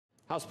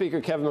House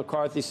Speaker Kevin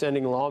McCarthy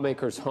sending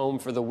lawmakers home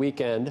for the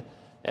weekend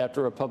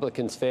after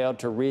Republicans failed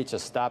to reach a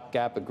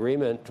stopgap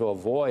agreement to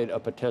avoid a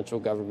potential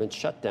government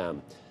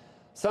shutdown.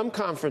 Some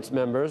conference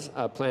members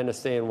plan to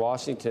stay in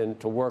Washington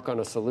to work on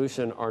a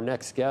solution. Our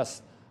next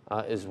guest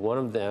is one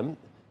of them.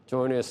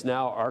 Joining us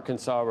now,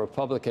 Arkansas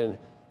Republican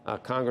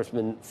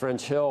Congressman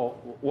French Hill.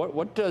 What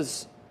would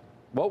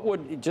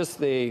just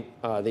the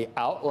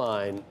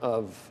outline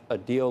of a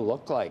deal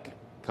look like,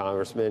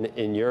 Congressman,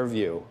 in your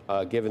view,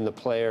 given the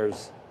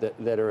players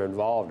that are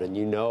involved? And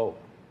you know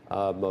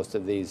most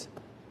of these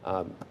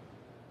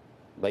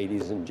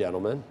ladies and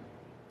gentlemen.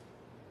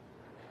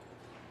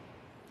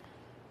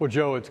 Well,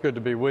 Joe, it's good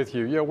to be with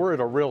you. Yeah, we're at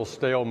a real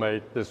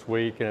stalemate this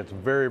week, and it's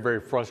very,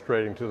 very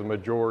frustrating to the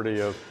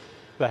majority of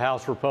the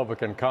House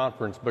Republican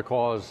Conference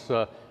because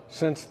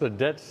since the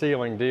debt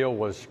ceiling deal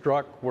was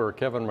struck, where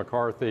Kevin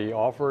McCarthy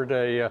offered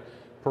a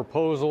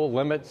proposal,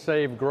 limit,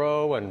 save,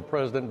 grow, and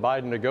President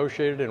Biden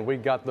negotiated, and we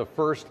got the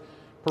first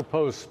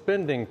proposed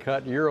spending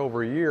cut year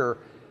over year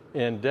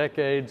in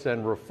decades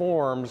and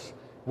reforms,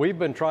 we've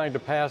been trying to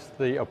pass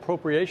the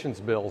appropriations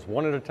bills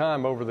one at a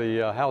time over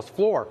the House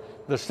floor.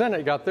 The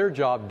Senate got their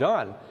job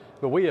done,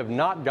 but we have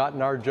not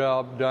gotten our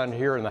job done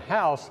here in the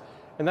House,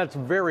 and that's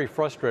very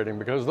frustrating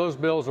because those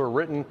bills are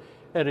written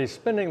at a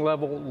spending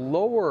level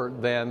lower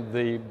than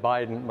the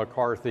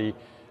Biden-McCarthy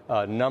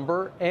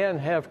number and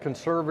have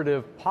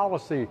conservative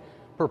policy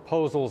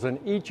proposals in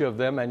each of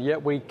them, and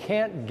yet we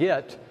can't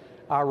get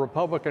our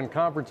Republican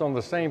conference on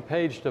the same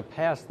page to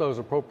pass those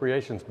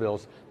appropriations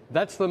bills.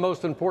 That's the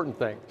most important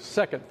thing.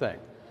 Second thing,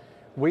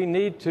 we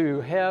need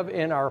to have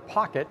in our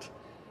pocket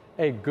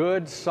a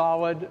good,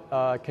 solid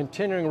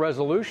continuing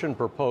resolution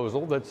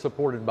proposal that's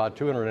supported by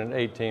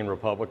 218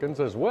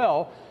 Republicans as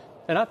well.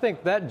 And I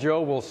think that,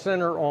 Joe, will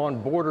center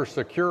on border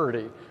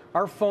security.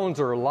 Our phones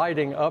are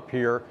lighting up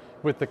here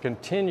with the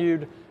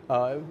continued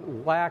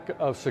lack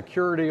of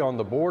security on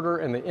the border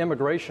and the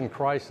immigration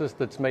crisis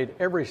that's made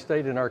every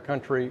state in our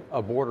country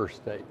a border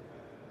state.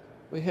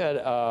 We had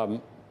a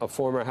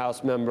former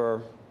House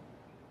member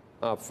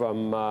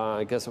from,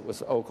 I guess it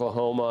was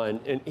Oklahoma,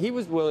 and he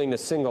was willing to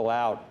single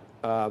out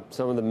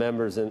some of the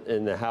members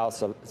in the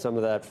House of some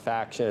of that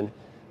faction,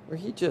 where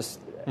he just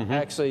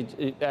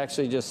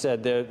actually just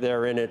said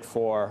they're in it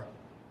for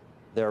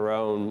their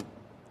own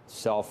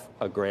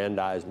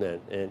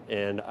self-aggrandizement.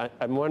 And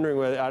I'm wondering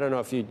whether, I don't know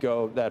if you'd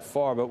go that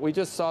far, but we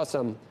just saw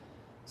some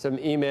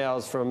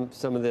emails from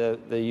some of the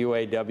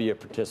UAW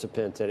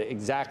participants at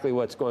exactly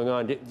what's going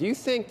on. Do you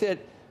think that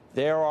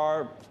there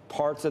are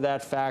parts of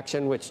that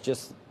faction which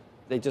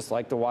they just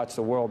like to watch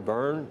the world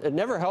burn? It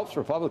never helps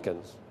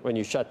Republicans when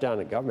you shut down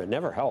the government. It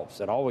never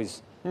helps. It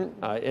always, no.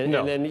 And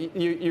then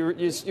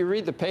you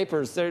read the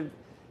papers.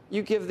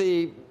 You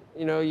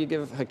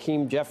give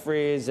Hakeem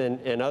Jeffries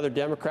and other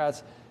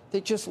Democrats. They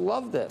just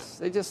love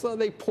this.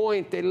 They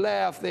point, they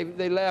laugh.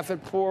 They laugh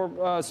at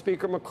poor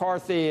Speaker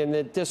McCarthy and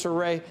the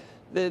disarray.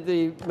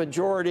 The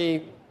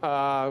majority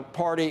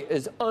party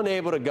is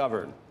unable to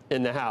govern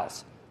in the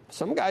House.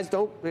 Some guys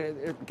don't,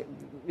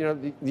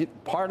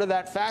 part of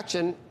that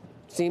faction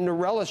seem to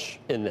relish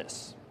in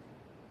this.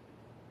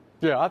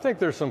 Yeah, I think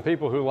there's some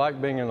people who like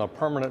being in a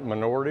permanent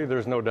minority.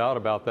 There's no doubt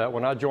about that.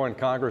 When I joined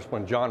Congress,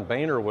 when John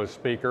Boehner was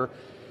Speaker,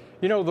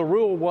 the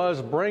rule was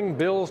bring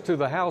bills to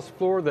the House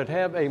floor that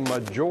have a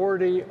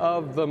majority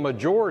of the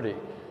majority.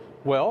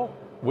 Well,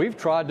 we've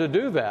tried to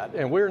do that,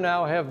 and we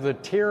now have the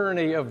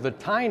tyranny of the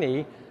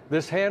tiny,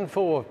 this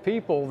handful of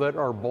people that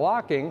are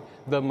blocking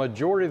the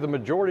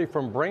majority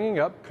from bringing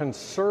up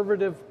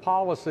conservative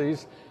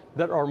policies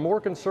that are more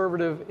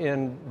conservative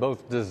in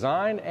both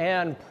design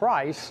and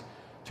price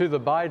to the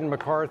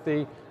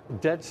Biden-McCarthy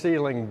debt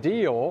ceiling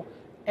deal.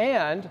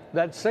 And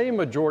that same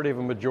majority of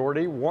a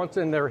majority wants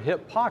in their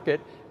hip pocket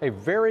a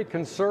very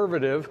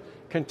conservative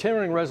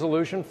continuing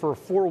resolution for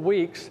 4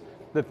 weeks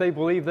that they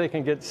believe they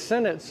can get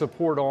Senate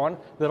support on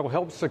that'll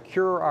help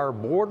secure our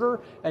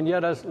border and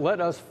yet let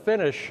us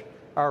finish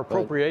our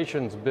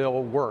appropriations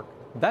bill work.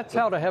 That's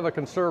how to have a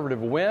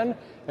conservative win,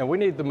 and we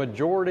need the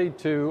majority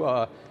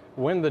to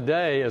win the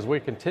day as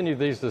we continue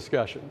these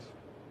discussions.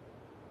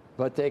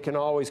 But they can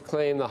always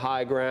claim the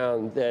high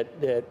ground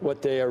that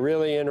what they are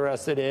really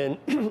interested in,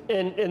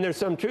 and there's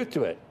some truth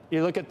to it.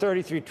 You look at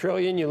 $33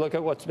 trillion, you look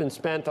at what's been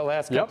spent the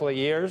last couple of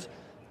years,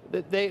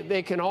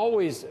 they can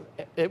always,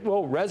 it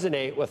will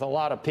resonate with a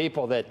lot of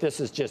people that this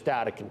is just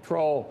out of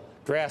control,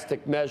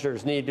 drastic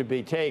measures need to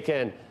be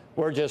taken,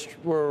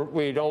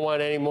 we don't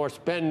want any more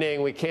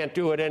spending, we can't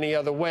do it any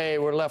other way,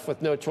 we're left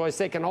with no choice.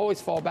 They can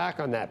always fall back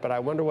on that, but I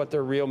wonder what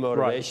their real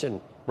motivation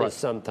is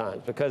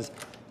sometimes, because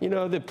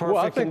the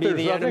perfect can be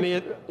the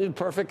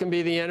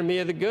enemy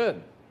of the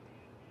good.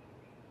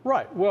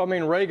 Right. Well, I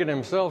mean, Reagan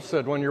himself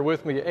said, when you're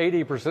with me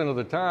 80% of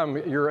the time,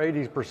 you're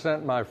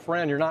 80% my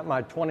friend. You're not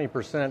my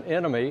 20%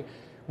 enemy.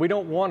 We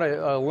don't want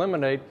to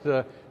eliminate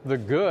the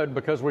good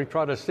because we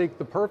try to seek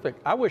the perfect.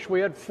 I wish we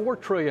had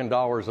 $4 trillion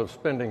of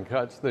spending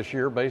cuts this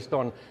year based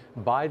on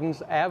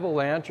Biden's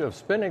avalanche of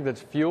spending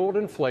that's fueled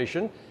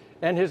inflation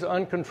and his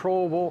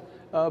uncontrollable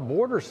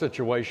border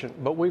situation.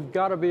 But we've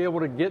got to be able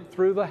to get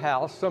through the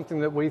House something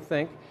that we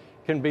think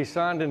can be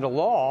signed into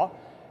law.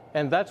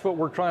 And that's what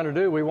we're trying to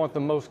do. We want the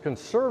most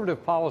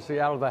conservative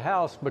policy out of the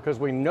House because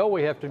we know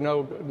we have to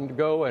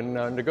go and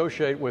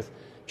negotiate with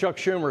Chuck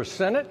Schumer's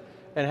Senate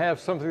and have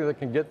something that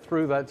can get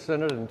through that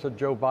Senate and to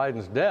Joe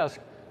Biden's desk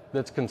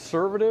that's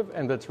conservative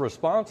and that's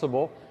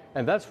responsible.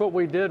 And that's what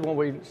we did when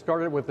we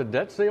started with the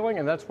debt ceiling,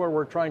 and that's where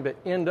we're trying to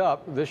end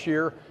up this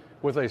year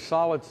with a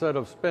solid set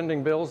of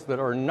spending bills that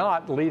are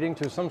not leading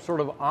to some sort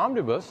of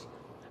omnibus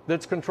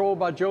that's controlled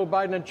by Joe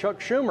Biden and Chuck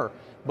Schumer.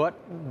 But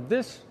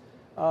this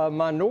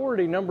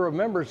minority number of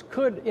members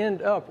could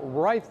end up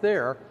right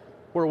there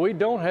where we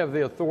don't have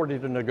the authority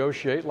to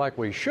negotiate like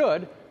we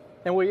should,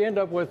 and we end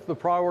up with the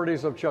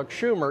priorities of Chuck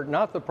Schumer,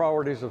 not the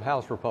priorities of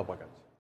House Republicans.